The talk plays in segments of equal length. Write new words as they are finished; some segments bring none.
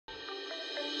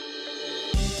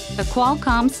The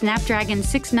Qualcomm Snapdragon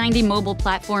 690 mobile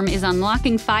platform is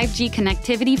unlocking 5G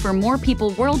connectivity for more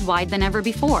people worldwide than ever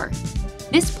before.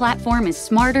 This platform is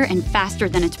smarter and faster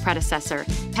than its predecessor,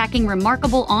 packing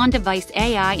remarkable on-device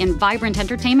AI and vibrant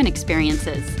entertainment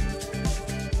experiences.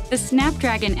 The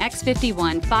Snapdragon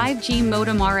X51 5G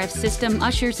modem RF system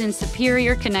ushers in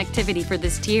superior connectivity for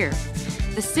this tier.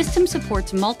 The system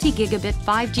supports multi-gigabit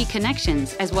 5G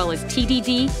connections, as well as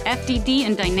TDD, FDD,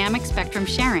 and dynamic spectrum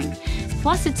sharing.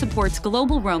 Plus, it supports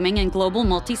global roaming and global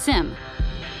multi-SIM.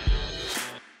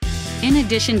 In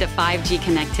addition to 5G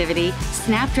connectivity,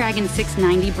 Snapdragon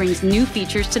 690 brings new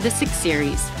features to the 6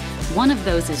 series. One of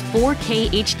those is 4K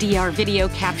HDR video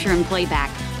capture and playback,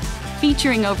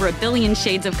 featuring over 1 billion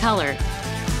shades of color.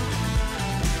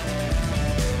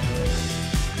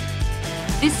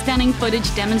 This stunning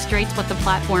footage demonstrates what the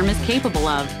platform is capable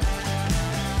of.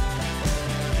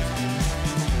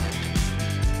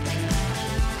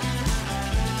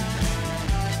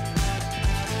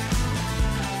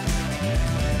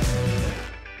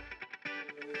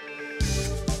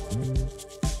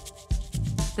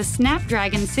 The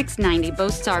Snapdragon 690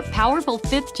 boasts our powerful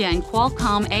 5th-gen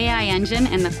Qualcomm AI engine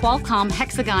and the Qualcomm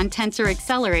Hexagon Tensor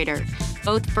Accelerator,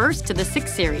 both first to the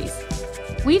 6 series.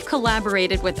 We've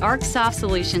collaborated with ArcSoft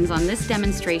Solutions on this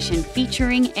demonstration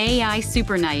featuring AI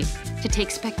Super Night to take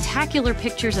spectacular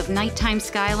pictures of nighttime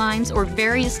skylines or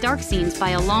various dark scenes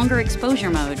by a longer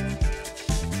exposure mode.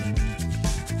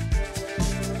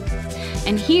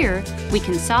 And here, we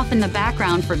can soften the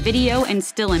background for video and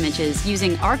still images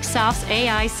using ArcSoft's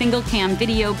AI single-cam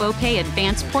video bokeh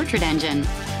advanced portrait engine.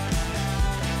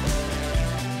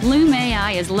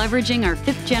 Loom.ai is leveraging our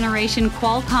 5th-generation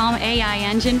Qualcomm AI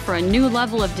engine for a new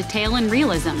level of detail and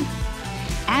realism.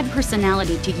 Add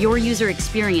personality to your user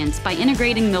experience by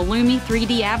integrating the Lumi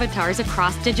 3D avatars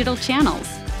across digital channels.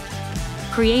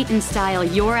 Create and style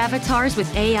your avatars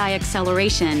with AI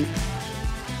acceleration.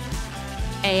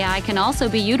 AI can also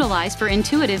be utilized for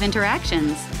intuitive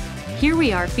interactions. Here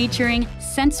we are featuring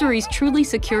Sensory's truly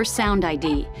secure Sound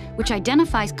ID, which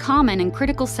identifies common and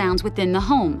critical sounds within the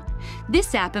home.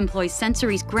 This app employs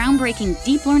Sensory's groundbreaking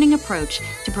deep learning approach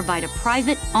to provide a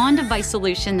private, on-device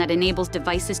solution that enables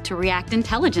devices to react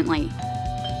intelligently.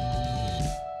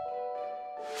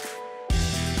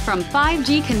 From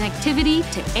 5G connectivity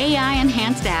to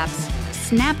AI-enhanced apps,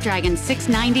 Snapdragon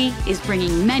 690 is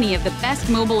bringing many of the best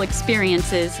mobile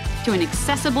experiences to an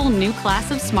accessible new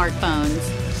class of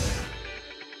smartphones.